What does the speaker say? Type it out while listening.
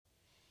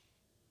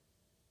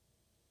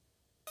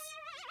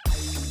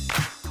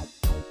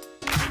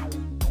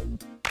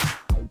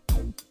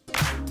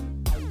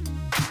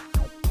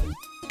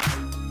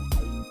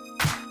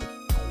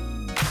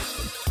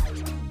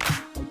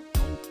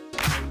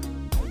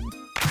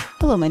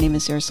Hello, my name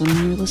is Sarah Sloan,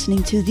 and you're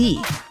listening to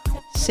The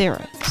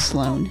Sarah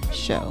Sloan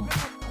Show.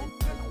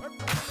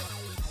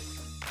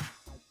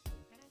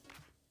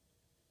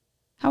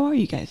 How are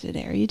you guys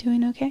today? Are you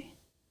doing okay?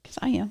 Because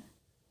I am.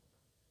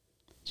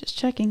 Just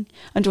checking.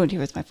 I'm joined here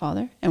with my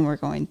father, and we're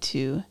going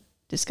to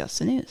discuss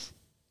the news.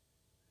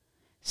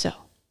 So,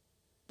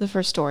 the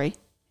first story,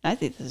 and I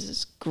think this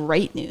is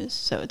great news,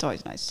 so it's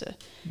always nice to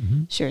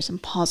share some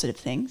positive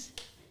things.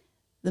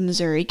 The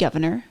Missouri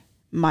governor,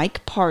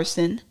 Mike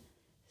Parson,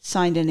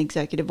 signed an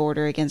executive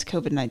order against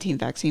COVID-19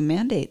 vaccine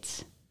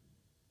mandates.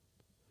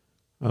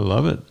 I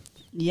love it.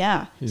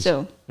 Yeah. He's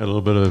got a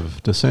little bit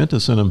of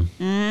DeSantis in him.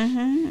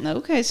 Mm-hmm.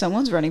 Okay,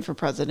 someone's running for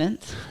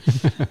president.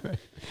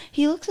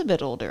 He looks a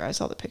bit older. I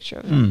saw the picture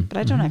of him, but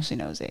I don't actually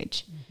know his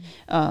age.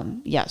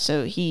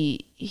 So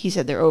he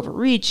said they're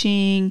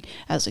overreaching.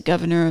 As the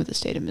governor of the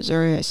state of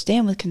Missouri, I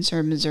stand with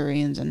concerned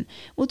Missourians and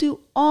will do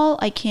all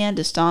I can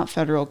to stop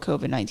federal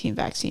COVID-19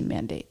 vaccine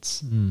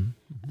mandates.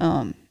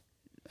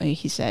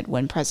 He said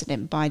when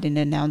President Biden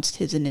announced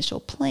his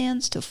initial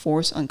plans to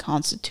force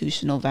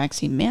unconstitutional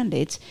vaccine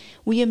mandates,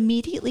 we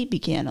immediately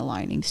began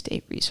aligning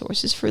state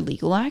resources for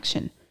legal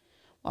action.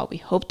 While we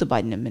hoped the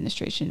Biden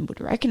administration would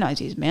recognize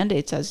these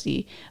mandates as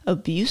the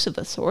abuse of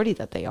authority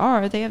that they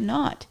are, they have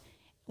not.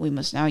 We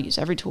must now use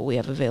every tool we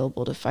have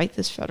available to fight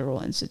this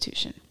federal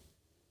institution.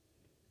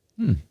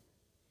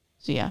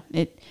 So yeah,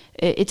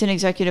 it's an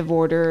executive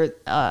order,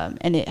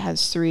 and it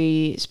has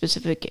three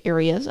specific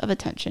areas of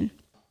attention.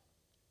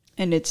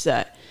 And it's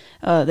that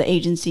the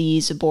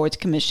agencies, the boards,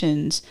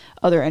 commissions,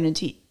 other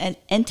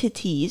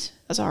entities,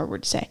 that's a hard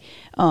word to say,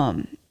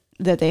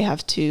 that they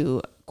have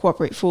to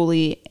cooperate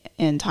fully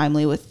and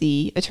timely with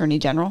the Attorney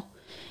General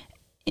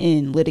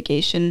in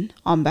litigation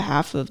on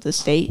behalf of the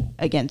state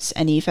against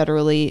any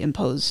federally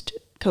imposed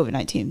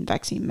COVID-19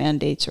 vaccine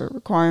mandates or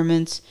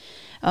requirements.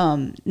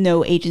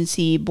 No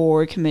agency,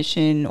 board,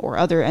 commission, or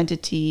other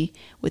entity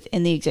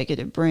within the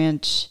executive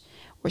branch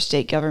or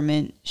state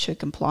government should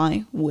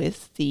comply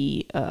with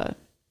the,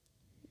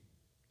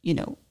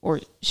 or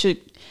should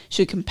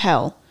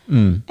compel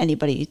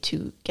anybody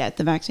to get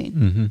the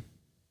vaccine.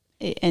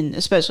 And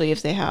especially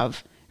if they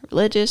have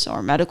religious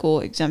or medical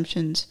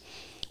exemptions,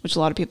 which a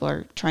lot of people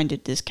are trying to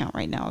discount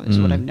right now, is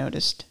what I've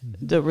noticed,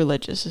 the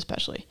religious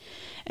especially.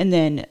 And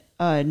then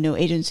no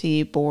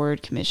agency,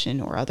 board,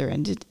 commission, or other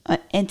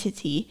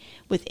entity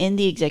within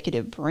the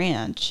executive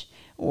branch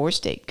or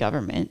state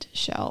government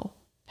shall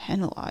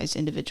penalize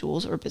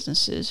individuals or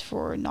businesses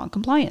for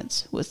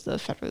noncompliance with the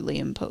federally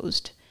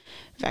imposed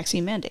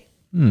vaccine mandate.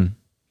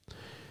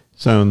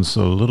 Sounds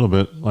a little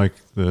bit like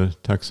the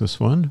Texas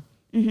one.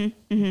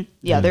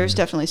 Yeah, there's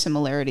definitely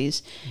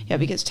similarities. Yeah,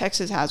 because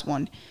Texas has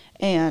one,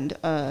 and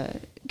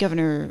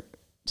Governor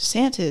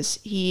DeSantis,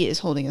 he is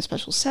holding a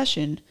special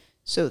session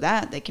so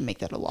that they can make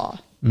that a law.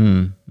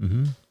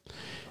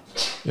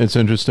 It's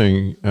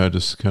interesting,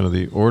 just kind of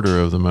the order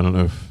of them. I don't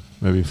know if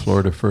maybe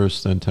Florida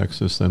first, then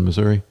Texas, then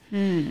Missouri.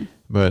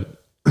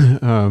 But,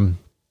 of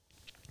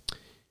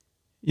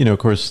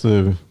course,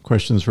 the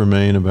questions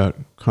remain about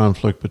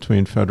conflict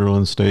between federal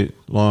and state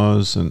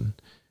laws and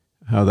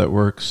how that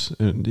works,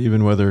 and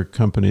even whether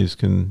companies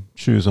can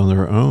choose on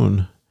their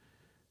own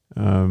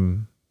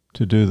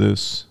to do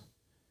this.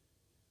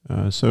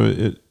 So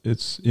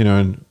it's,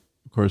 and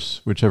of course,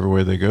 whichever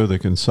way they go, they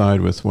can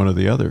side with one or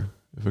the other.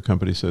 If a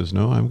company says,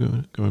 no,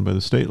 I'm going by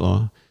the state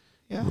law,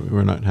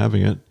 we're not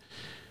having it.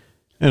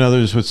 And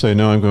others would say,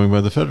 no, I'm going by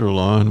the federal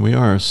law, and we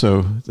are.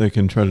 So they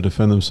can try to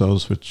defend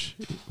themselves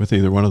with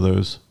either one of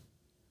those.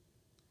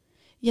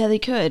 Yeah, they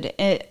could.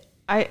 It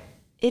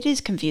is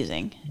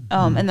confusing.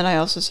 And then I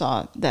also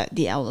saw that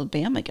the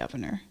Alabama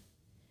governor,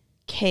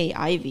 Kay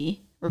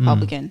Ivey,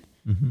 Republican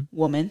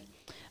woman,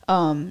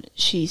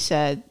 she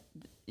said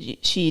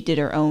she did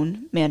her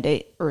own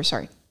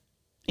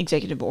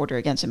executive order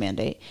against a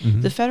mandate.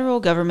 The federal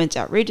government's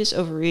outrageous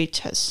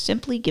overreach has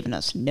simply given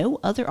us no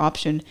other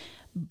option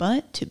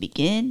but to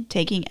begin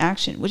taking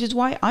action, which is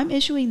why I'm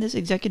issuing this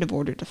executive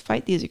order to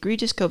fight these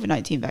egregious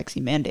COVID-19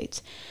 vaccine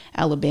mandates.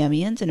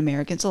 Alabamians and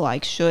Americans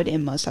alike should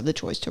and must have the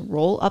choice to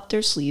roll up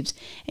their sleeves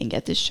and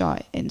get this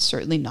shot, and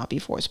certainly not be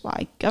forced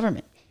by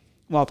government.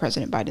 While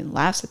President Biden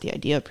laughs at the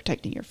idea of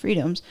protecting your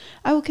freedoms,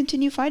 I will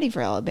continue fighting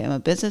for Alabama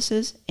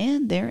businesses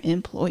and their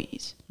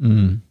employees.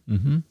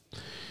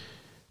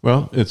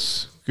 Well,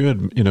 it's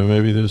good.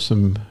 Maybe there's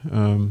some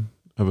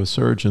of a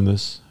surge in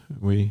this.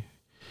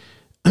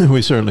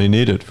 We certainly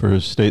need it for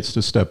states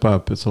to step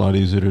up. It's a lot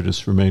easier to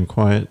just remain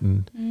quiet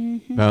and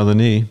bow the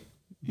knee.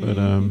 But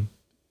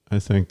I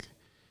think,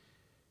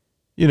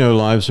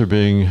 lives are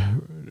being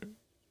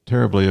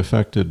terribly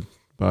affected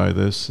by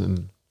this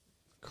and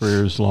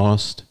careers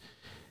lost.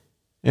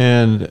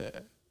 And,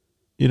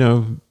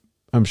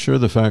 I'm sure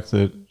the fact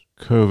that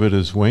COVID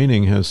is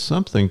waning has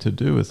something to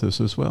do with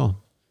this as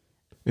well.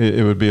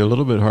 It would be a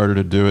little bit harder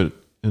to do it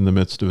in the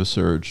midst of a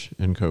surge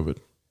in COVID.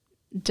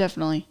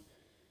 Definitely.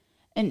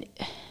 And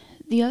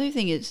the other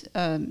thing is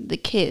the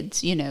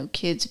kids,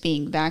 kids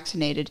being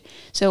vaccinated.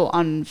 So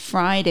on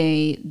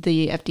Friday,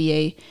 the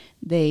FDA,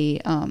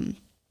 they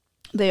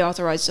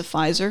authorized the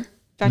Pfizer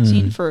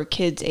vaccine for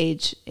kids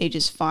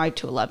ages 5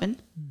 to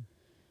 11.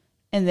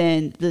 And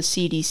then the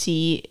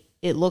CDC,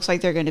 it looks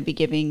like they're going to be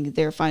giving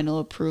their final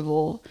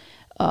approval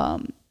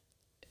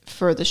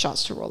for the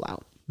shots to roll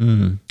out.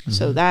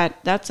 So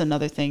that's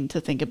another thing to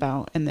think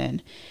about. And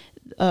then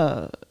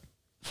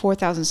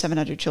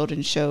 4,700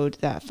 children showed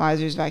that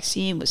Pfizer's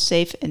vaccine was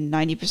safe and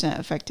 90%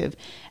 effective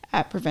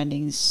at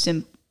preventing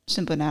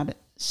symptomatic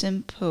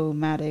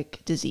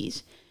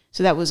disease.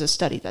 So that was a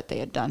study that they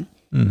had done.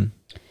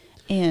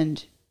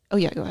 And, go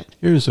ahead.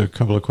 Here's a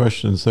couple of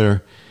questions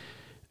there.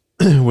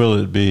 Will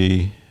it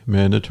be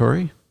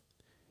mandatory?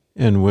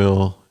 And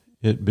will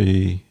it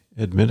be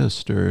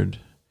administered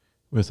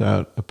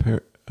without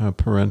a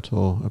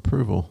parental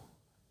approval?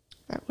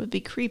 That would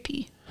be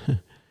creepy.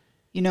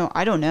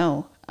 I don't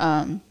know.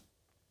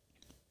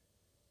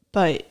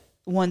 But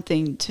one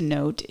thing to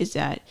note is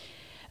that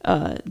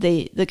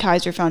the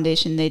Kaiser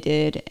Foundation, they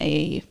did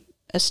a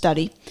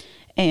study,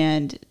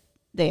 and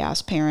they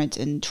asked parents,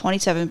 and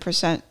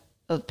 27%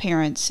 of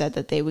parents said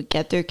that they would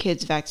get their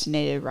kids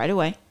vaccinated right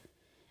away,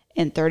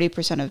 and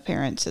 30% of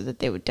parents said that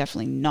they would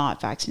definitely not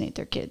vaccinate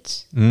their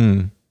kids.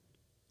 And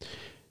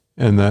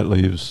that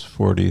leaves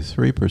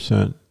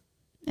 43%.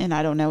 And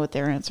I don't know what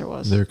their answer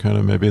was. They're kind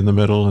of maybe in the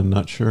middle and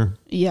not sure.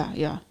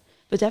 Yeah.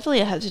 But definitely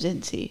a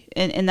hesitancy.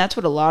 And that's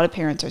what a lot of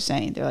parents are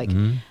saying. They're like,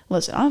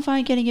 listen, I'm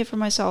fine getting it for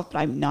myself, but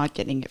I'm not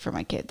getting it for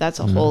my kid. That's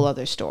a whole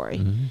other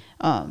story.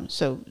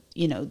 So,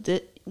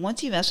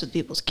 once you mess with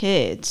people's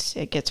kids,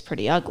 it gets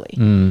pretty ugly.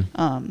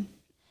 I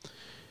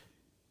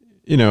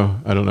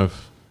don't know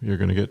if you're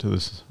going to get to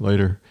this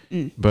later,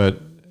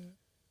 but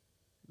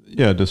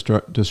yeah,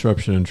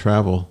 disruption in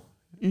travel.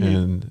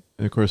 And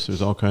of course,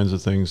 there's all kinds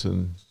of things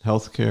in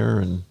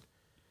healthcare and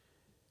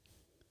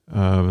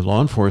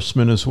law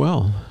enforcement as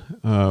well,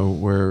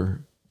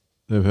 where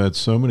they've had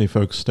so many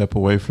folks step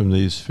away from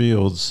these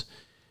fields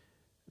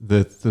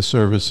that the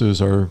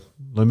services are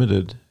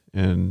limited,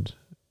 and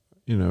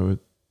the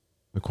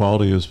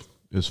quality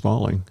is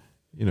falling.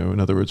 In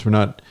other words,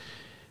 we're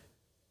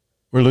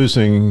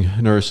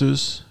losing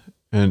nurses,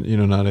 and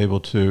not able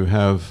to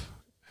have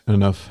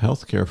enough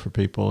health care for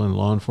people, and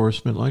law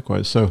enforcement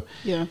likewise. So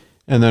yeah.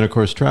 And then of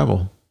course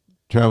travel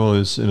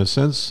is in a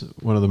sense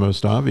one of the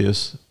most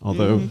obvious,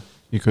 although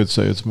you could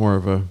say it's more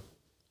of a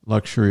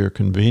luxury or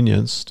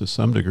convenience to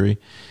some degree.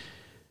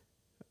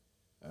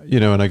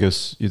 And I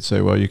guess you'd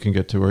say, well, you can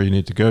get to where you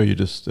need to go, you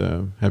just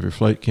have your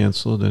flight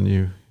canceled and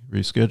you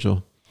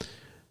reschedule,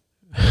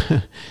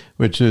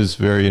 which is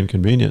very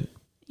inconvenient.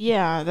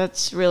 Yeah,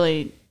 that's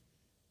really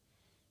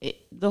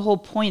the whole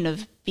point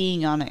of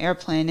being on an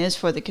airplane is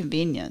for the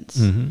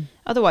convenience.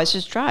 Otherwise,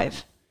 just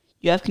drive.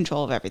 You have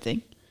control of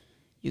everything.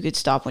 You could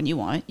stop when you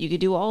want. You could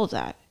do all of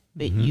that.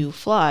 But you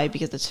fly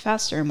because it's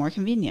faster and more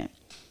convenient.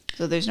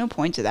 So there's no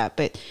point to that.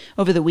 But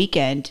over the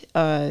weekend,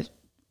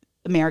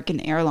 American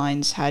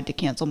Airlines had to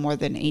cancel more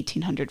than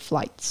 1,800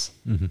 flights.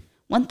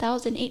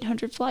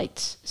 1,800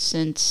 flights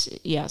since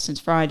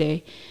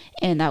Friday.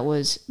 And that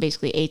was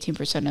basically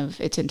 18%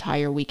 of its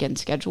entire weekend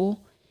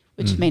schedule,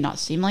 which may not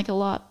seem like a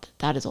lot, but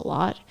that is a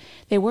lot.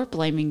 They were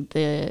blaming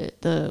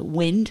the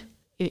wind.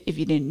 If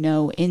you didn't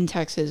know, in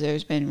Texas,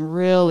 there's been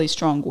really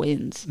strong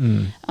winds.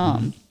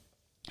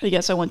 I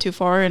guess I went too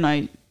far and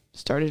I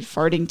started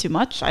farting too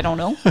much. I don't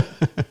know.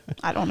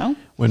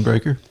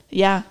 Windbreaker?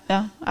 Yeah.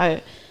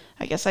 I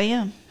guess I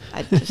am.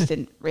 I just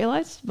didn't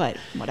realize, but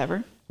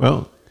whatever.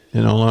 Well,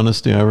 in all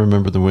honesty, I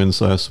remember the winds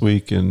last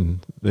week, and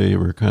they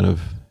were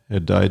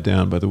had died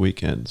down by the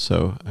weekend.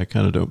 So I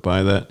kind of don't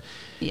buy that.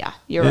 Yeah,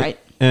 you're right.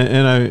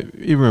 And I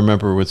even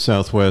remember with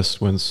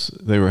Southwest, once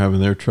they were having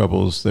their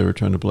troubles, they were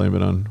trying to blame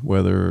it on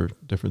weather or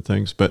different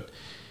things. But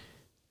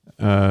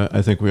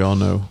I think we all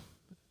know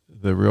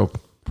the real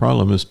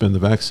problem has been the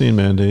vaccine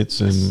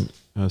mandates and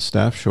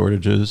staff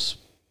shortages,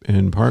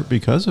 in part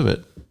because of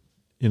it.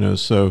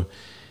 So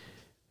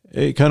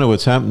kind of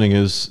what's happening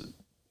is,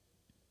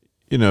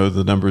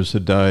 the numbers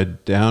had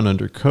died down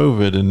under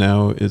COVID, and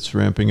now it's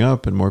ramping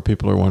up and more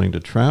people are wanting to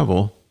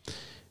travel.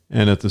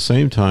 And at the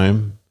same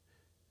time,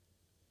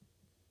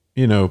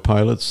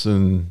 pilots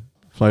and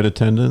flight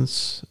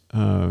attendants,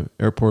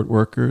 airport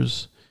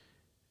workers,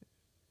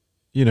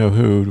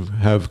 who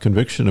have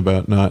conviction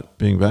about not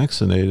being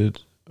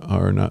vaccinated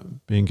are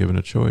not being given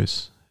a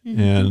choice.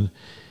 And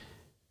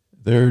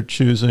they're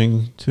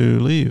choosing to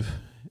leave.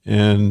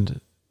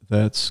 And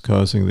that's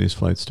causing these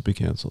flights to be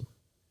canceled.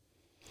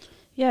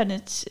 Yeah, and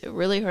it's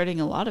really hurting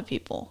a lot of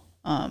people.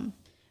 But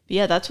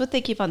yeah, that's what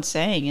they keep on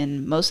saying.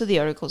 And most of the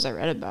articles I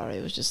read about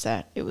it was just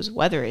that it was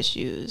weather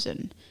issues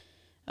and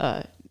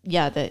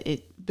that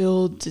it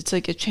builds, it's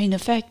like a chain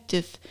effect.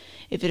 If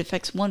it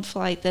affects one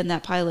flight, then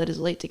that pilot is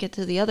late to get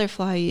to the other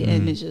flight,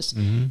 and it's just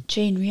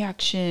chain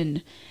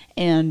reaction.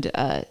 And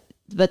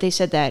but they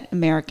said that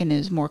American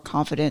is more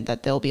confident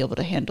that they'll be able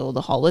to handle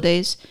the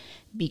holidays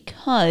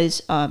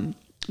because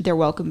they're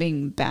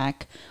welcoming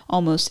back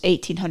almost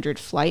 1,800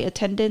 flight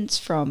attendants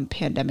from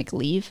pandemic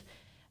leave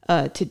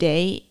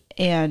today,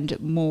 and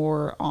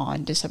more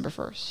on December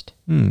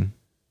 1st.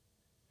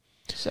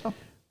 So,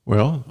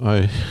 well,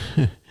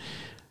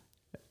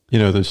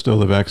 there's still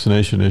the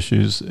vaccination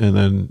issues, and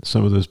then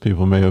some of those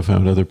people may have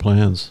found other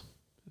plans.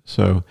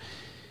 So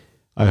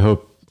I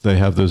hope they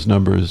have those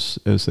numbers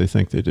as they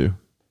think they do.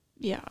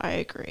 Yeah, I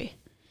agree.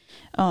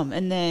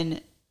 And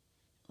then,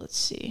 let's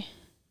see.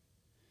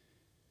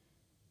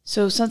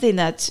 So something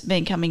that's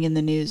been coming in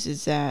the news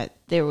is that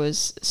there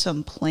was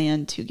some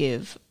plan to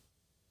give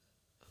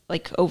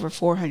like over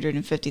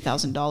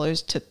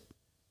 $450,000 to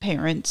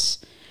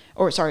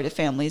to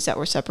families that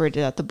were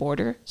separated at the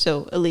border.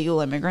 So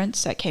illegal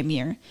immigrants that came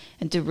here,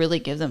 and to really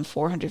give them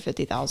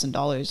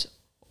 $450,000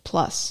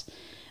 plus,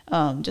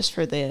 just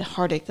for the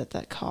heartache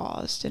that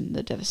caused and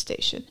the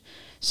devastation.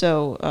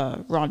 So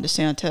Ron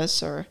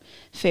DeSantis, our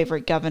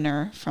favorite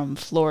governor from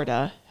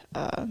Florida,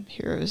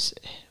 here's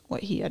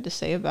what he had to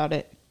say about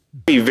it.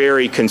 Be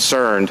very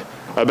concerned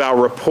about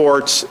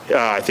reports,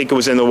 I think it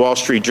was in the Wall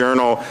Street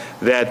Journal,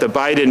 that the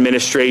Biden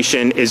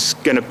administration is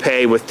going to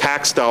pay with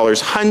tax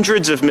dollars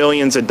hundreds of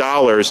millions of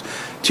dollars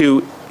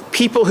to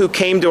people who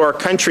came to our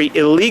country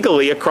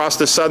illegally across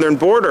the southern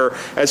border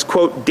as,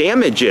 quote,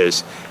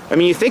 damages. I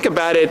mean, you think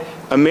about it,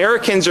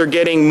 Americans are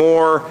getting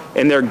more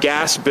in their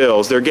gas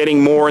bills. They're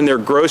getting more in their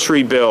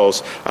grocery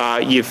bills.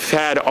 You've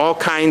had all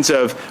kinds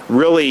of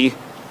really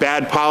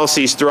bad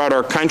policies throughout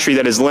our country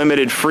that has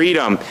limited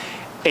freedom.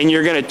 And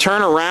you're going to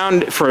turn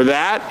around for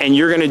that, and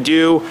you're going to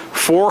do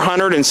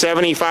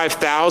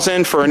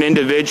 $475,000 for an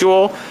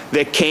individual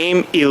that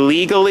came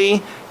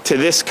illegally to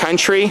this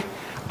country.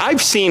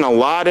 I've seen a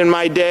lot in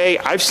my day.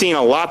 I've seen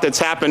a lot that's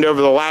happened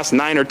over the last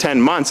 9 or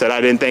 10 months that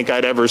I didn't think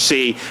I'd ever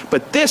see.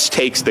 But this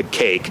takes the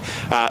cake.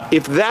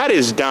 If that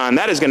is done,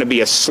 that is going to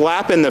be a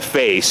slap in the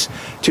face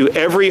to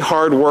every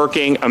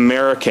hardworking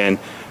American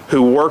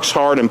who works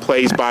hard and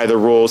plays by the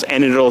rules,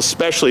 and it'll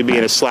especially be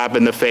a slap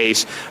in the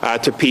face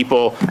to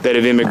people that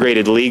have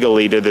immigrated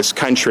legally to this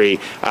country.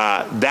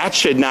 That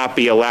should not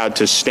be allowed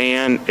to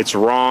stand. It's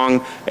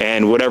wrong,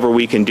 and whatever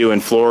we can do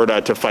in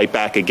Florida to fight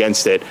back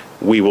against it,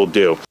 we will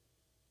do.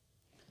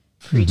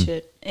 Preach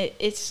it.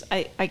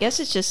 I guess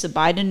it's just the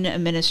Biden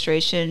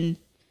administration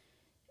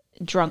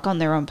drunk on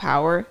their own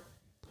power.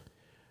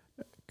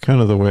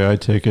 Kind of the way I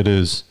take it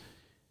is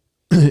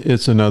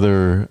it's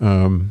another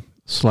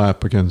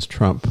slap against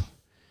Trump.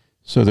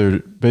 So they're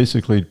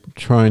basically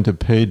trying to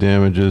pay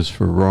damages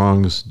for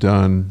wrongs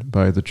done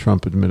by the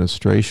Trump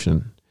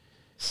administration.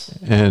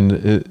 And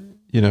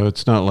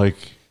it's not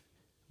like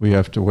we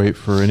have to wait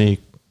for any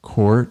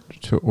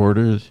court to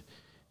order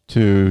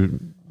to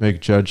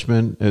make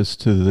judgment as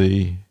to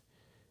the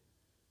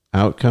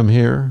outcome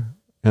here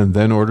and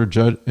then order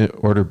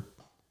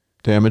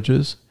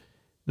damages.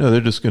 No,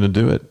 they're just going to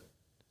do it.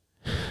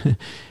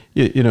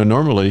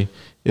 Normally,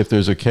 if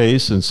there's a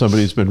case and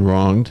somebody's been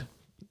wronged,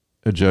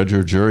 a judge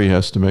or jury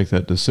has to make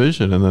that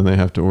decision, and then they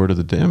have to order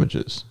the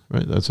damages,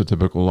 right? That's a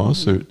typical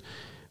lawsuit.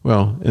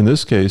 Well, in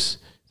this case,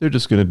 they're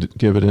just going to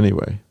give it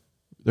anyway.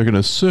 They're going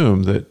to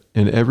assume that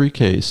in every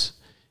case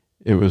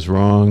it was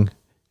wrong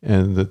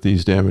and that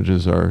these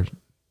damages are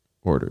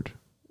ordered.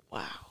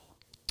 Wow.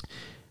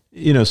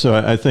 So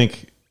I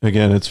think,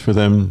 again, it's for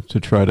them to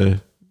try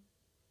to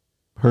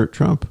hurt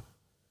Trump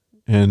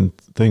and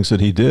things that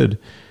he did,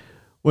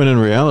 when in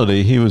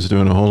reality, he was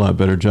doing a whole lot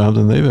better job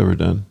than they've ever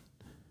done.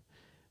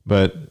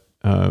 But,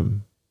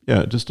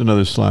 just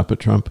another slap at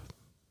Trump.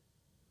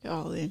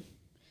 Golly.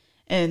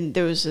 And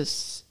there was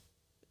this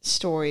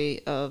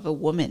story of a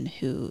woman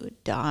who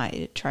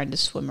died trying to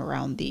swim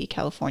around the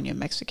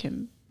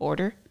California-Mexican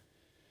border.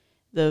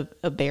 A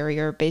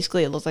barrier.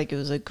 Basically, it looked like it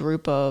was a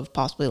group of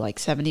possibly like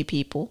 70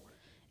 people,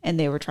 and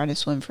they were trying to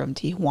swim from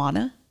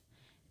Tijuana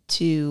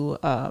to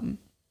kind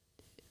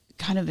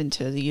of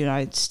into the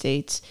United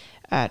States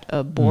at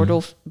a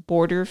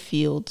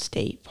Borderfield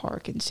State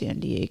Park in San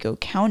Diego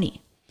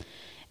County.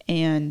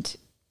 And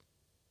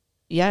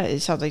yeah,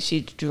 it sounds like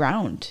she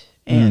drowned.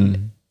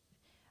 And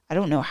I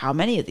don't know how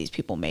many of these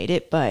people made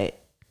it, but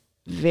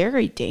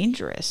very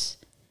dangerous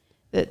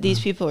that these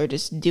people are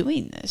just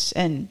doing this.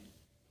 And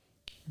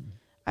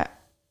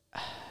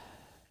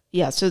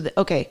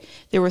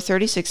there were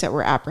 36 that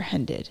were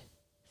apprehended,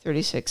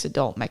 36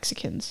 adult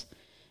Mexicans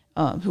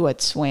who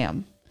had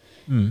swam.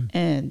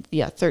 And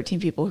 13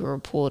 people who were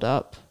pulled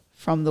up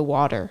from the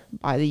water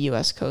by the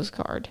U.S. Coast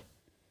Guard.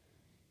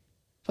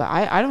 But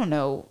I don't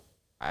know.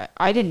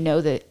 I didn't know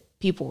that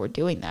people were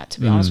doing that,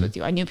 to be honest with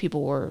you. I knew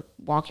people were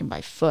walking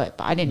by foot,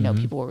 but I didn't know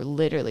people were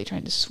literally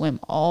trying to swim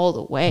all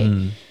the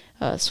way.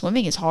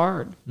 Swimming is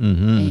hard.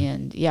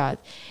 And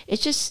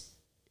it's just,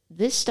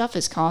 this stuff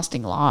is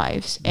costing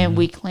lives. And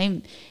we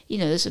claim,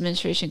 this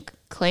administration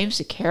claims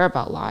to care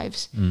about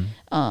lives.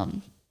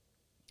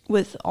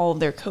 With all of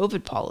their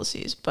COVID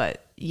policies,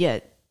 but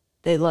yet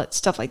they let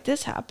stuff like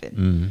this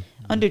happen.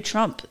 Under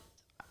Trump,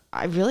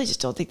 I really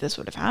just don't think this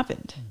would have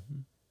happened.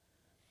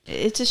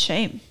 It's a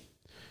shame.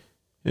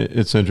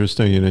 It's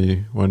interesting,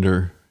 you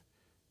wonder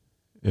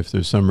if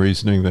there's some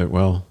reasoning that,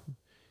 well,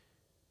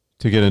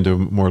 to get into a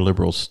more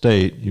liberal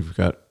state, you've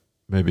got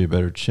maybe a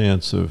better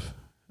chance of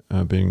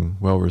being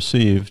well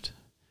received.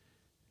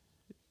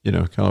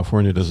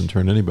 California doesn't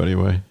turn anybody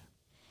away,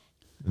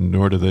 and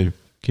nor do they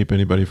keep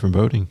anybody from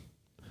voting.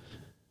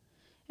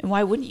 And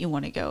why wouldn't you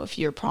want to go if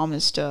you're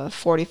promised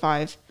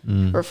 $45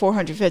 or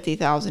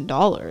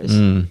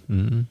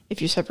 $450,000?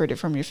 If you're separated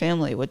from your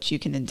family, which you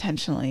can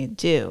intentionally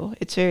do,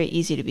 it's very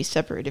easy to be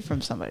separated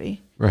from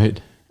somebody. Right.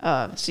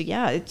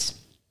 So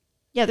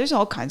there's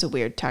all kinds of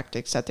weird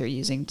tactics that they're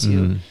using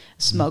to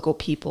smuggle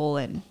people,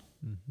 and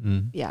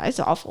it's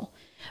awful.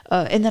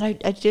 And then I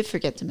did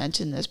forget to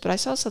mention this, but I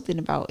saw something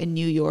about in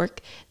New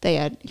York, they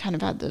had kind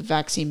of had the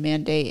vaccine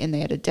mandate, and they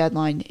had a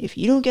deadline. If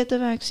you don't get the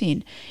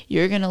vaccine,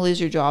 you're going to lose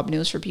your job. And it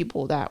was for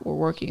people that were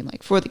working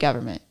like for the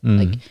government,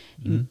 like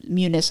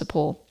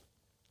municipal.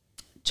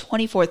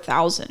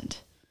 24,000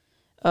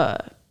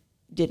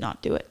 did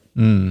not do it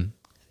and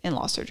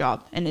lost their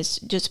job. And it's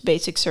just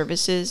basic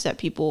services that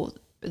people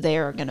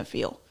there are going to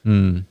feel.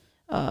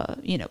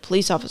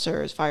 Police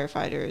officers,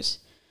 firefighters,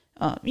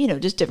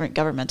 just different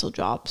governmental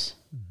jobs.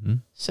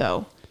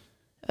 So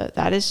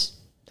that's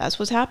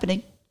what's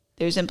happening.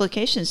 There's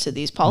implications to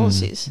these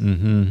policies.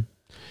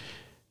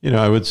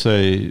 I would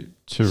say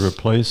to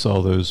replace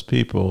all those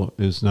people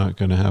is not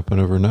going to happen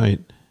overnight.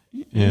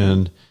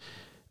 And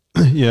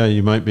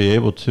you might be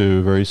able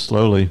to very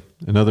slowly.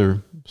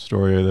 Another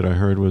story that I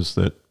heard was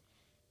that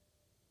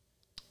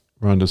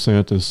Ron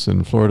DeSantis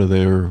in Florida,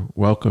 they are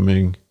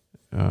welcoming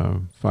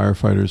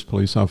firefighters,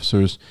 police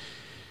officers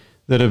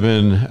that have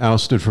been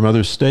ousted from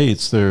other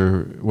states.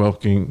 They're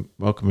welcoming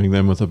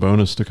them with a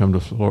bonus to come to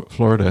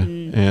Florida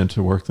and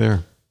to work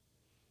there.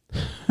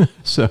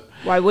 So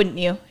why wouldn't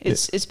you?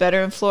 It's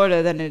better in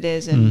Florida than it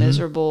is in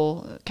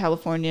miserable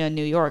California,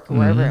 New York, or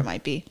wherever it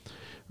might be.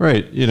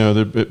 Right.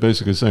 They're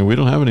basically saying, we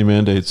don't have any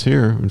mandates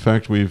here. In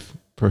fact, we've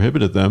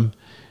prohibited them.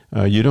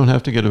 You don't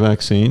have to get a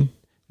vaccine,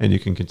 and you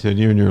can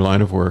continue in your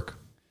line of work.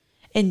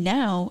 And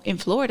now in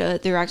Florida,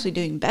 they're actually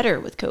doing better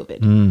with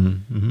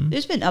COVID.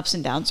 There's been ups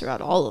and downs throughout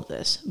all of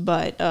this,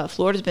 but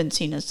Florida's been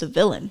seen as the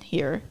villain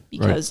here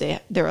because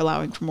they're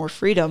allowing for more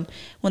freedom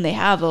when they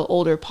have an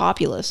older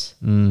populace,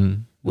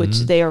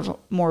 which they are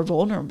more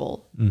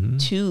vulnerable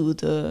to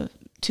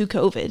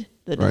COVID,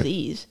 the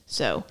disease.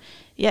 So,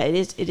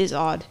 it is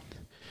odd.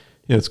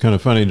 Yeah, it's kind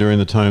of funny. During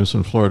the times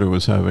when Florida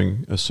was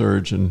having a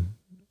surge in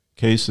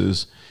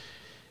cases,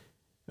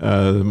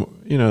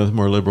 the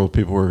more liberal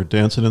people were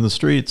dancing in the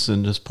streets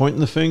and just pointing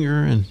the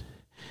finger,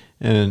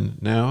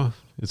 and now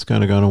it's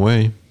kind of gone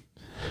away.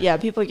 Yeah,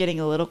 people are getting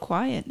a little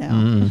quiet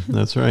now.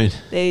 That's right.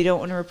 They don't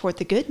want to report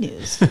the good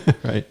news.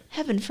 Right.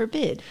 Heaven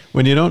forbid.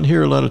 When you don't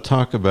hear a lot of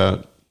talk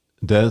about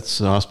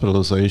deaths,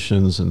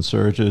 hospitalizations, and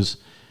surges,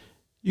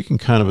 you can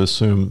kind of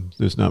assume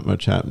there's not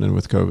much happening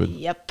with COVID.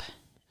 Yep.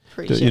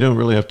 You don't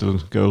really have to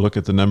go look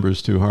at the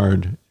numbers too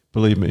hard.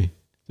 Believe me,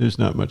 there's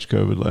not much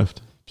COVID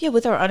left. Yeah,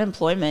 with our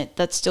unemployment,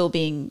 that's still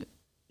being,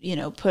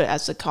 put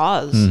as the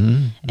cause.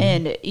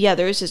 And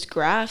there was this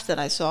graph that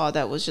I saw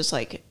that was just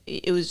like,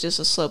 it was just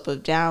a slope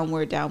of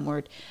downward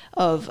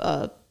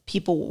of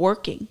people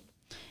working.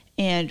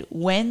 And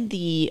when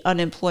the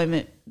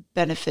unemployment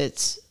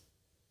benefits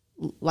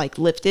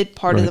lifted,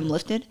 part of them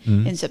lifted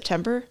in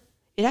September,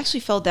 it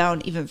actually fell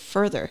down even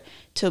further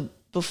to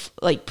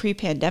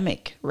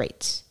pre-pandemic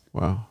rates.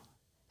 Wow.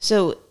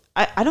 So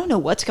I don't know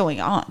what's going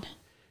on.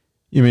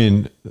 You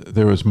mean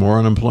there was more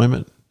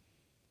unemployment?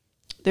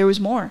 There was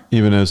more.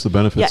 Even as the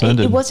benefits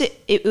ended?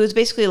 It was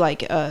basically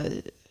like,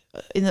 in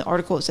the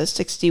article it says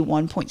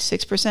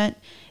 61.6%,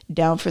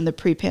 down from the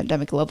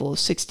pre-pandemic level of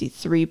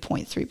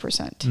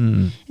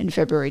 63.3% in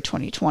February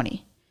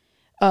 2020.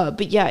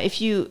 If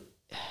you,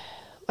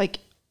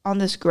 on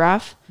this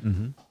graph,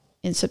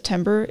 in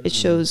September, it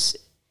shows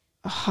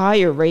a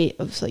higher rate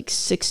of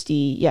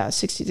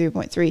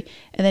 63.3,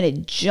 and then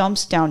it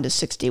jumps down to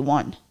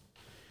 61.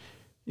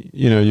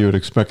 You would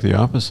expect the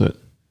opposite.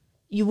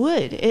 You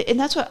would, and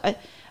that's what.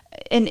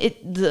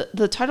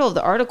 The title of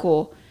the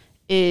article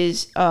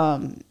is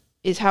how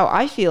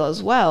I feel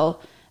as well.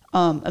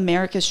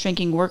 America's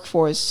shrinking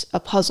workforce,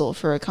 a puzzle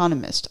for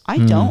economists. I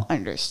don't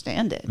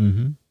understand it.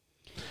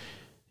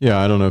 Yeah,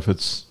 I don't know if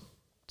it's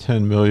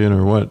 10 million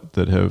or what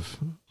that have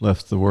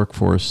left the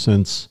workforce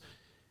since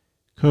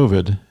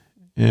COVID,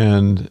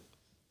 and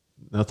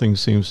nothing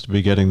seems to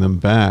be getting them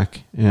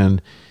back.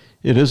 And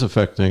it is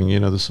affecting,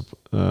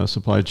 the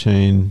supply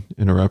chain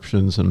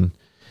interruptions, and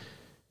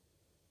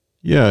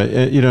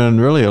and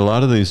really a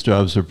lot of these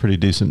jobs are pretty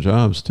decent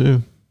jobs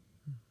too.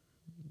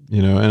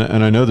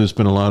 And I know there's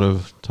been a lot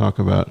of talk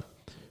about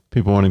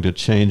people wanting to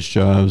change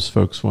jobs,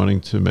 folks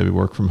wanting to maybe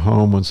work from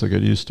home once they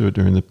get used to it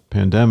during the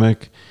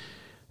pandemic.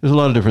 There's a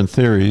lot of different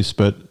theories,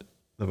 but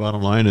the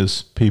bottom line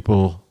is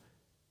people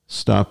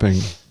stopping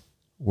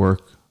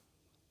work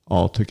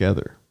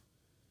altogether.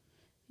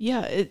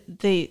 Yeah,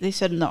 they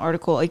said in the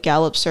article, a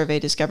Gallup survey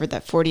discovered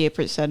that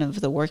 48% of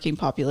the working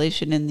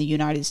population in the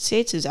United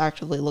States is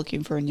actively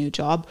looking for a new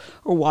job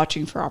or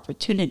watching for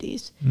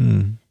opportunities.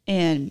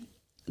 And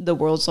the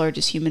world's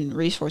largest human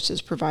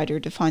resources provider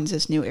defines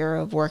this new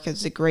era of work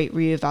as a great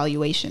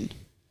reevaluation.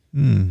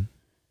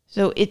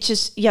 So it's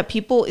just,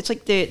 people, it's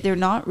like they're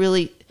not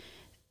really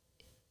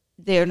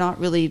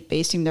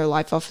basing their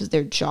life off of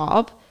their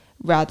job.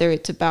 Rather,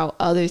 it's about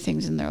other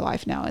things in their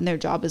life now, and their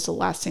job is the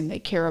last thing they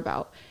care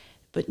about.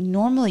 But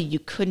normally you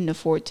couldn't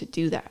afford to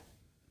do that.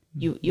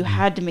 You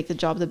had to make the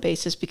job the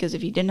basis, because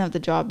if you didn't have the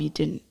job, you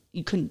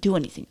couldn't do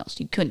anything else.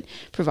 You couldn't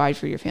provide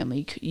for your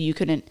family. You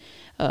couldn't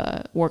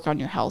work on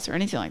your health or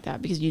anything like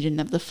that, because you didn't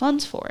have the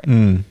funds for it.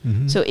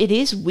 Mm-hmm. So it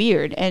is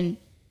weird, and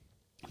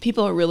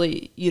people are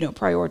really,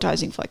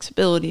 prioritizing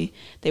flexibility.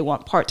 They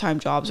want part-time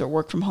jobs or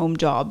work from home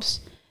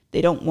jobs.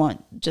 They don't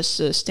want just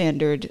a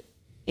standard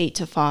 8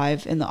 to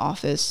 5 in the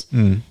office.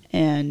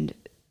 And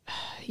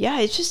yeah,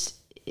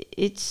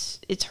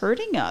 it's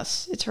hurting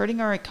us. It's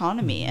hurting our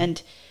economy.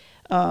 And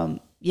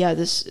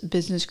this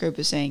business group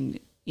is saying,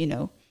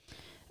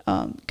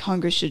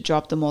 Congress should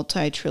drop the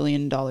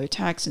multi-trillion-dollar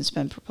tax and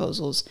spend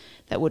proposals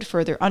that would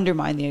further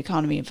undermine the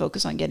economy and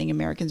focus on getting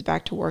Americans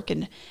back to work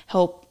and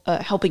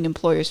helping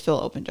employers fill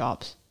open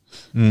jobs.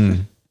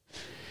 I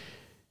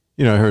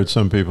heard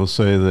some people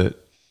say that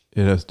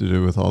it has to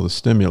do with all the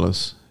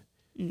stimulus,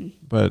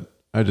 but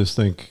I just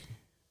think,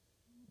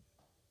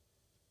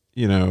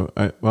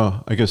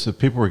 I guess if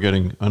people were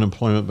getting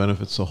unemployment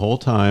benefits the whole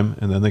time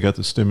and then they got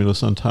the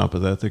stimulus on top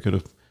of that, they could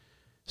have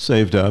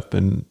saved up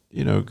and,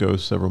 go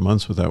several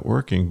months without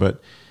working.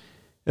 But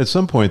at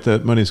some point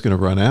that money's going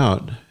to run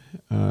out,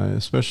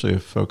 especially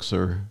if folks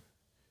are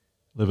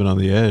living on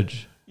the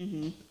edge.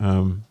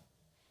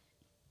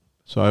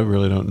 So I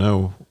really don't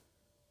know,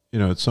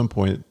 at some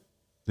point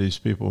these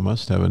people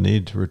must have a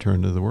need to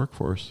return to the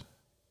workforce.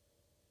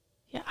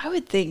 Yeah, I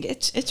would think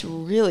it's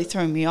really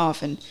throwing me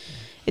off. And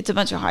it's a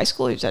bunch of high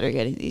schoolers that are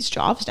getting these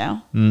jobs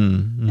now,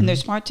 and they're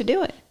smart to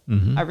do it.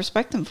 I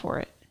respect them for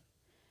it.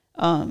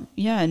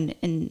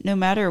 And no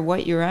matter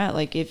what you're at,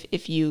 like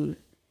if you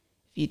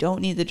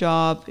don't need the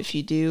job, if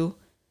you do,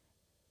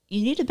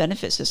 you need to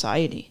benefit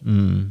society.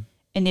 And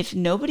if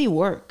nobody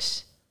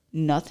works,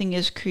 nothing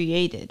is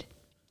created.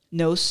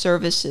 No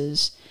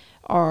services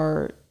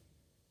are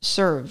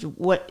served.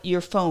 What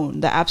your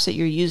phone, the apps that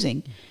you're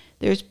using,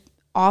 there's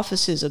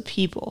offices of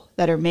people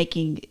that are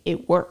making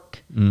it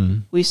work.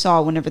 We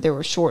saw whenever there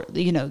were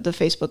the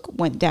Facebook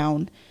went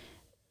down,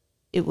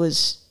 it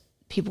was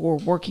people were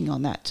working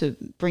on that to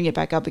bring it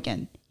back up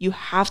again. You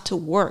have to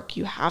work.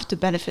 You have to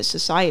benefit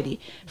society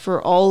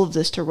for all of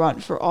this to run,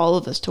 for all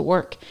of us to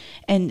work.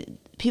 And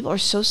people are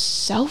so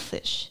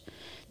selfish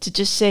to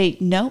just say,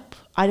 nope,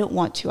 I don't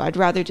want to. I'd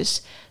rather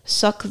just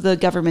suck the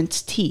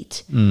government's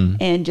teat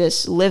and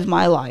just live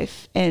my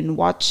life and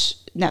watch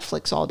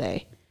Netflix all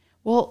day.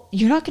 Well,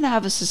 you're not going to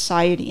have a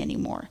society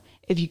anymore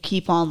if you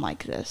keep on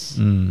like this.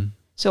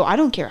 So I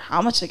don't care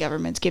how much the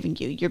government's giving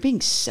you. You're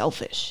being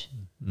selfish.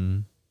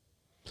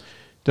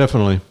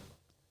 Definitely.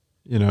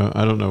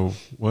 I don't know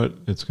what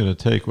it's going to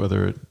take,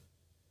 whether it,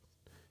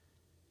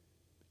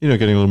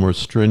 getting a little more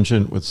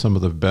stringent with some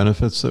of the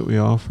benefits that we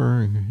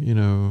offer.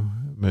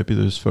 Maybe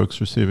there's folks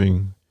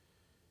receiving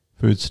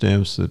food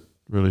stamps that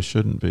really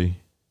shouldn't be.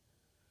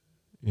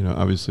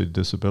 Obviously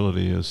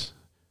disability is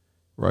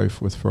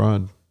rife with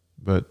fraud,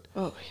 but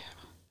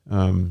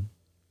I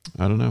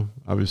don't know.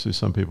 Obviously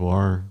some people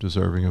are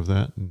deserving of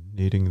that and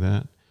needing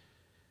that.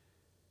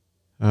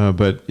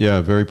 But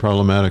yeah, very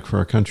problematic for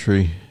our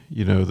country,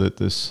 that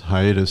this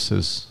hiatus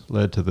has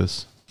led to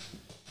this.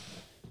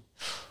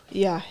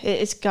 Yeah,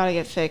 it's got to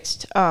get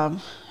fixed.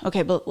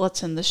 Okay, but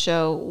let's end the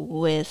show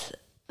with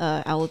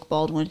Alec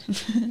Baldwin.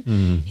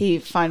 He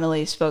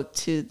finally spoke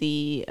to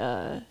the,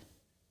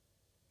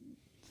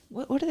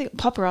 what are they,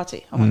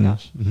 paparazzi. Oh my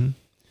gosh.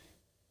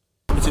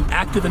 It's an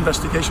active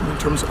investigation in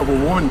terms of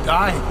a woman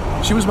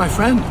dying. She was my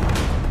friend.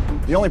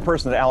 The only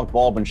person that Alec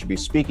Baldwin should be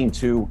speaking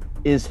to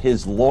is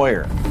his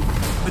lawyer.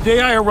 The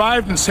day I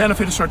arrived in Santa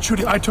Fe to start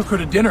shooting, I took her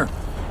to dinner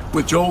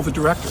with Joel, the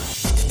director.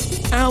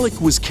 Alec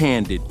was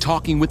candid,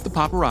 talking with the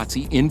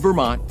paparazzi in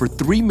Vermont for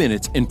 3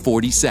 minutes and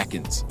 40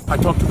 seconds. I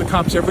talk to the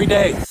cops every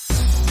day.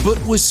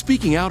 But was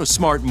speaking out a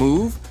smart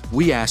move?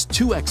 We asked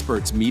 2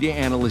 experts, media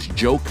analyst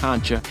Joe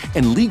Concha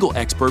and legal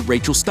expert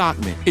Rachel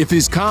Stockman, if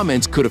his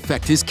comments could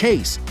affect his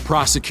case.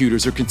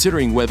 Prosecutors are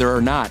considering whether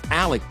or not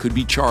Alec could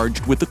be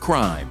charged with a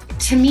crime.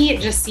 To me,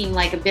 it just seemed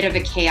like a bit of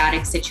a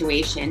chaotic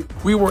situation.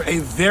 We were a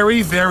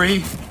very,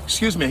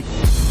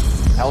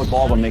 Alec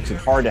Baldwin makes it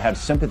hard to have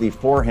sympathy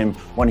for him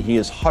when he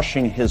is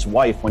hushing his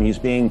wife, when he's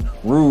being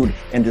rude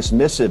and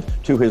dismissive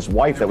to his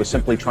wife that was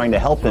simply trying to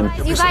help him.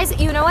 You guys,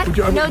 you know what?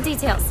 No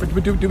details.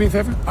 Do me a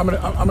favor? I'm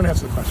gonna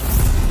answer the question.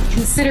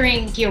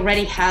 Considering he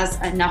already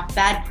has enough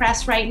bad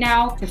press right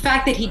now, the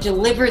fact that he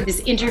delivered this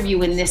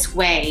interview in this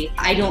way,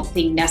 I don't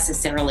think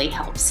necessarily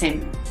helps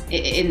him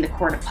in the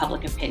court of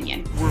public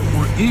opinion.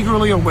 We're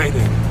eagerly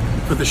awaiting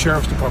for the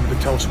Sheriff's Department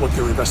to tell us what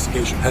their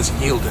investigation has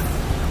yielded.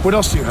 What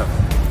else do you have?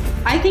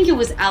 I think it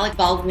was Alec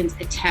Baldwin's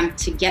attempt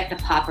to get the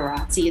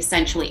paparazzi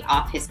essentially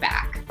off his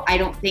back. I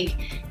don't think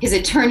his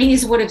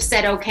attorneys would have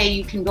said, okay,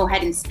 you can go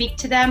ahead and speak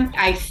to them.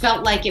 I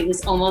felt like it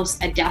was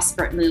almost a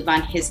desperate move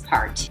on his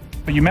part.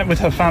 But you met with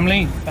her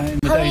family in the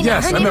day? Helena,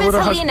 Yes, her I name met is with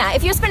her Helena.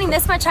 If you're spending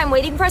this much time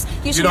waiting for us,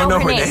 you should don't know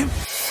her name. name?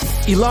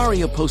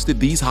 Ilaria posted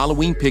these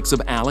Halloween pics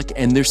of Alec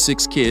and their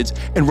 6 kids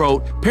and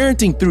wrote,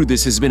 "Parenting through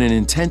this has been an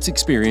intense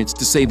experience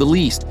to say the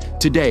least.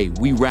 Today,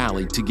 we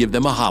rallied to give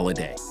them a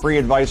holiday." Free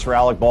advice for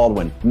Alec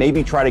Baldwin.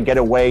 Maybe try to get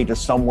away to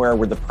somewhere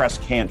where the press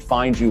can't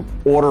find you.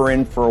 Order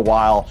in for a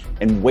while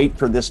and wait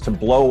for this to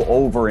blow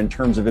over in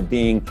terms of it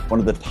being one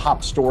of the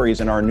top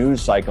stories in our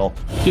news cycle.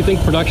 Do you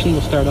think production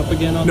will start up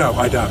again? No,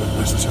 I doubt it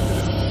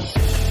necessarily.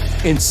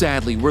 And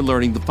sadly, we're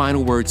learning the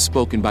final words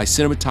spoken by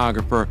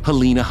cinematographer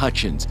Helena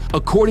Hutchins.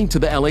 According to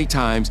the LA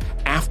Times,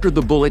 after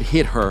the bullet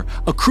hit her,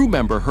 a crew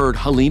member heard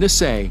Helena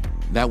say,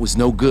 "That was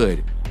no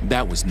good.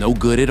 That was no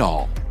good at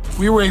all."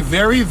 We were a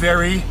very,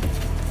 very,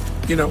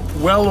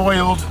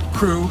 well-oiled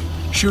crew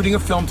shooting a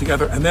film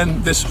together, and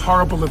then this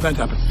horrible event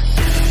happened.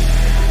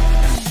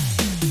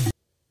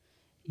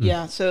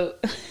 Yeah, so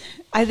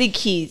I think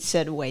he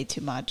said way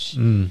too much.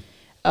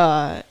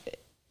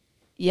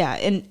 Yeah,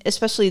 and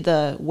especially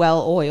the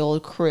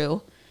well-oiled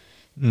crew.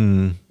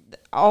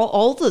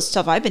 All the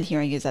stuff I've been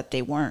hearing is that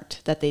they weren't,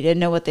 that they didn't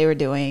know what they were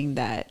doing,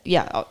 that,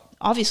 yeah,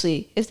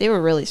 obviously, if they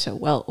were really so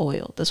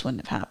well-oiled, this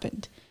wouldn't have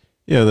happened.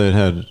 Yeah, they'd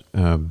had,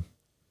 I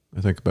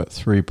think, about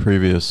 3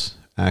 previous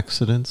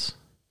accidents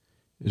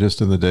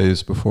just in the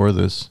days before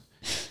this.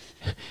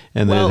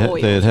 And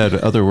they had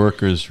other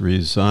workers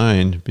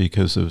resign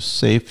because of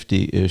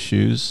safety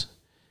issues.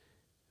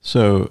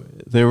 So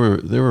there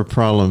were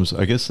problems.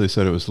 I guess they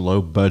said it was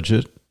low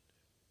budget,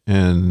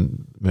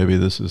 and maybe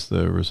this is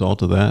the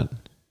result of that.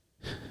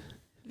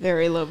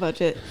 Very low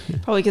budget,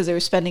 probably because they were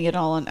spending it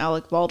all on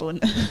Alec Baldwin.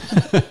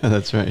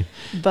 That's right.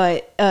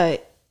 But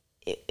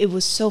it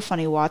was so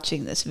funny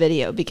watching this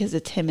video because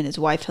it's him and his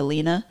wife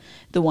Helena,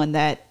 the one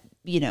that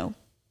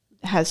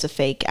has a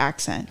fake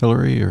accent.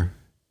 Hillary, or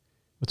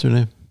what's her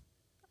name?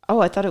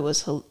 Oh, I thought it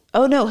was.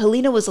 Oh no,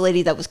 Helena was the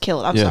lady that was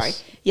killed. I'm sorry.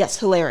 Yes,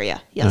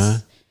 Hilaria.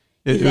 Yes.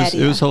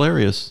 It was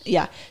hilarious.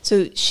 Yeah.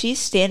 So she's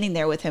standing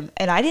there with him.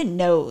 And I didn't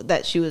know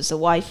that she was the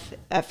wife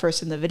at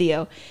first in the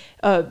video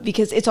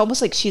because it's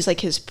almost like she's like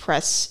his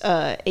press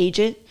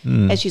agent.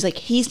 And she's like,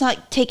 he's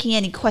not taking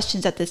any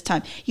questions at this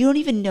time. You don't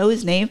even know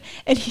his name.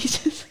 And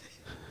he's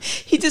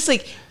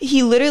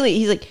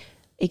like,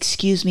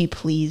 excuse me,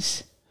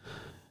 please.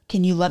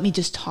 Can you let me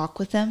just talk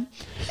with them?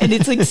 And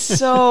it's like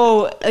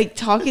so like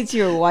talking to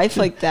your wife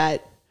like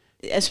that,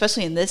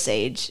 especially in this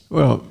age.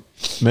 Well,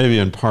 maybe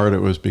in part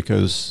it was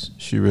because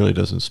she really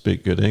doesn't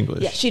speak good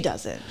English. Yeah, she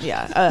doesn't.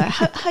 Yeah.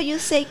 How you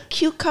say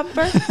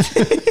cucumber?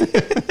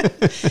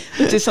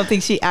 Which is something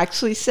she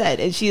actually said.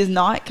 And she is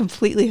not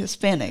completely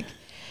Hispanic.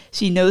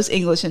 She knows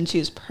English and she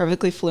is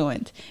perfectly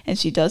fluent. And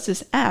she does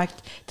this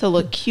act to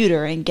look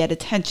cuter and get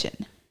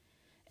attention.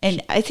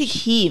 And I think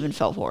he even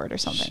fell for it or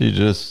something. She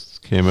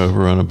just came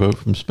over on a boat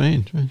from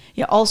Spain. Right?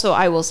 Yeah. Also,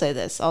 I will say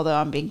this, although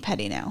I'm being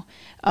petty now.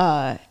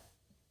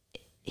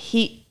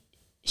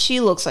 She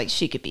looks like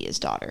she could be his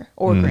daughter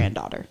or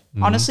granddaughter.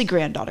 Honestly,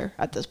 granddaughter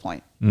at this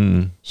point.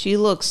 She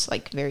looks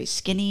like very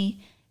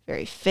skinny,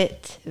 very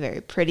fit,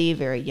 very pretty,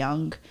 very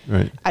young.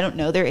 Right. I don't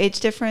know their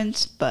age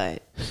difference,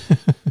 but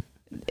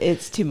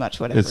it's too much,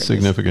 whatever. It's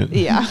significant.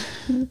 Yeah.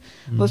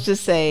 Let's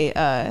just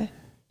say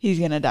he's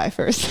going to die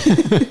first.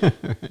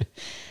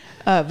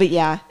 But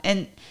yeah,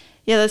 and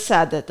yeah, that's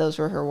sad that those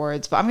were her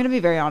words. But I'm going to be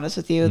very honest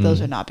with you.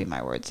 Those would not be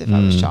my words if I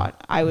was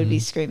shot. I would be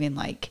screaming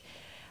like,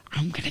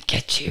 "I'm going to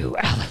get you,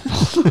 Alec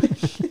Baldwin."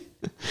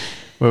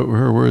 What were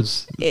her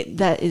words?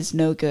 That is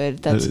no good.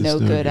 That's no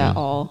good at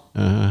all.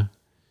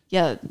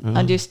 Yeah,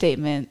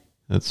 understatement.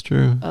 That's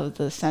true. Of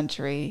the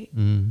century.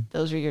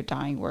 Those are your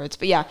dying words.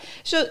 But yeah,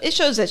 so it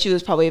shows that she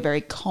was probably a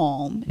very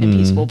calm and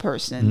peaceful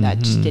person that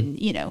just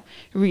didn't,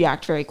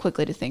 react very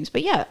quickly to things.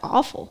 But yeah,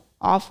 awful.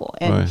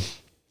 And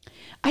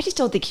I just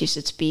don't think he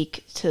should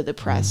speak to the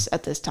press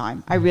at this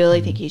time. I really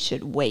think he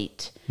should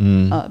wait.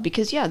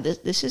 Because, yeah,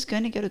 this is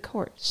going to go to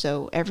court.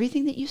 So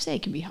everything that you say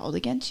can be held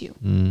against you.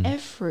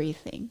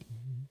 Everything.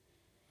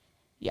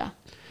 Yeah.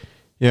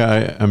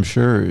 Yeah, I'm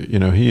sure,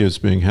 he is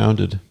being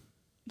hounded.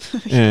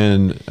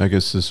 And I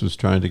guess this was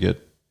trying to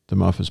get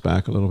them off his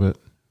back a little bit.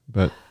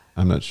 But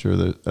I'm not sure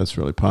that that's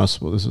really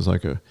possible. This is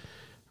like a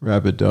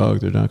rabid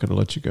dog. They're not going to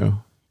let you go.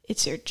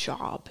 It's their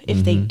job.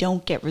 If they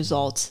don't get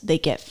results, they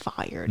get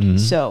fired.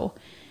 So,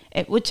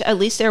 which at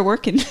least they're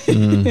working.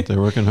 They're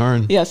working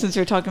hard. Yeah, since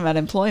we're talking about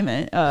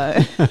employment,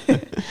 I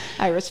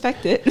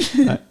respect it.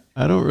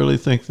 I don't really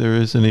think there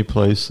is any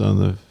place on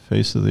the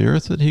face of the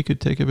earth that he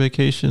could take a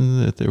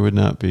vacation that there would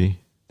not be.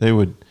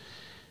 They'll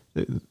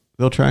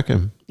track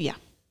him. Yeah.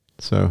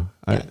 So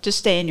just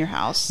stay in your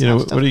house.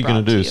 What are you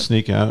going to do?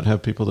 Sneak out,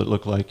 have people that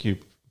look like you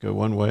go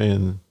one way,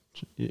 and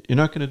you're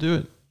not going to do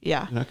it.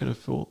 Yeah. You're not going to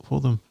fool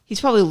them. He's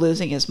probably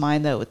losing his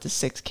mind, though, with the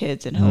 6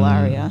 kids in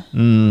Hilaria.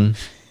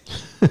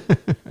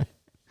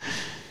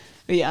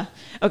 Yeah.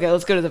 Okay,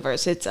 let's go to the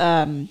verse. It's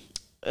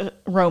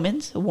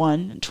Romans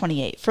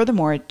 1:28.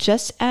 Furthermore,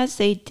 just as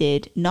they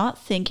did not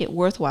think it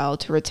worthwhile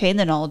to retain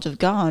the knowledge of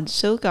God,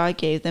 so God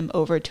gave them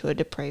over to a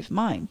depraved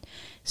mind,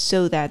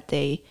 so that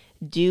they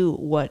do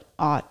what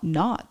ought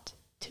not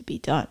to be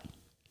done.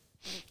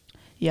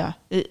 Yeah.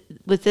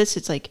 With this,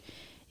 it's like,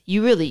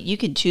 you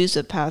can choose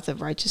the path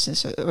of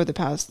righteousness or the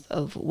path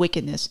of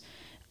wickedness.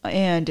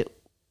 And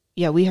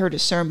yeah, we heard a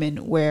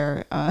sermon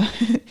where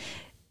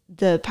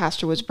the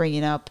pastor was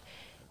bringing up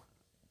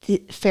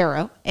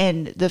Pharaoh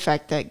and the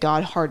fact that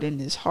God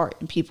hardened his heart,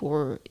 and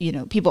people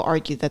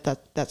argue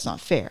that's not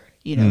fair,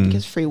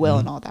 because free will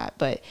and all that.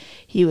 But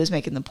he was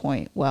making the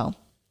point, well,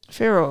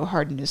 Pharaoh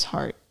hardened his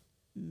heart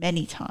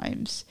many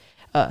times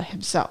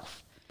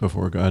himself.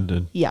 Before God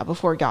did. Yeah,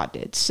 before God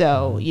did.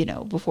 So,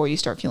 before you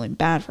start feeling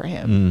bad for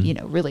him,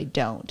 really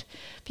don't.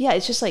 But yeah,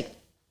 it's just like,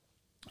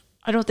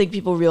 I don't think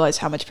people realize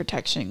how much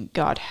protection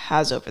God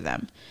has over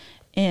them,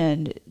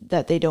 and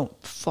that they don't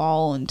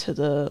fall into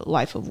the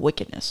life of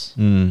wickedness.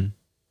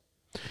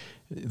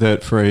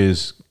 That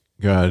phrase,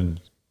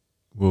 God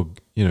will,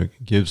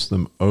 gives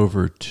them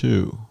over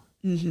to.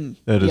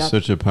 That is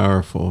such a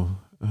powerful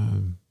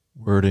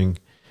wording.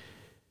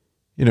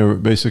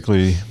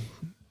 Basically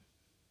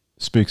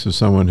speaks of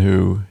someone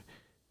who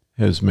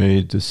has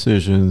made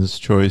decisions,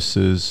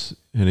 choices,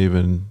 and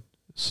even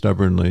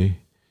stubbornly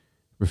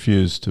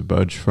refused to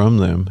budge from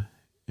them,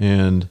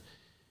 and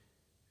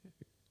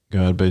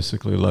God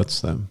basically lets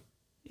them.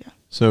 Yeah.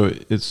 So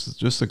it's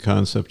just the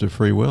concept of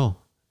free will,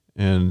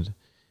 and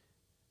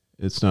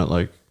it's not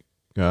like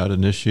God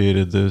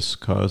initiated this,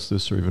 caused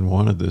this, or even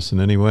wanted this in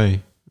any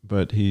way,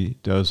 but he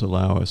does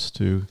allow us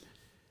to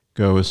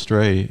go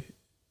astray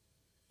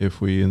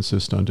if we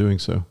insist on doing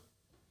so.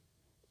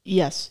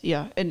 Yes,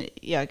 yeah. And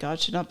yeah, God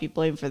should not be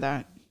blamed for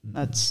that.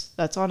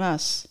 That's on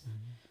us.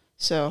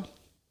 So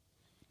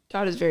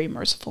God is very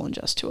merciful and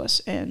just to us,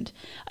 and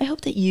I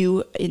hope that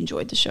you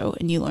enjoyed the show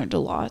and you learned a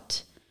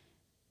lot.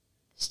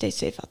 Stay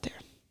safe out there.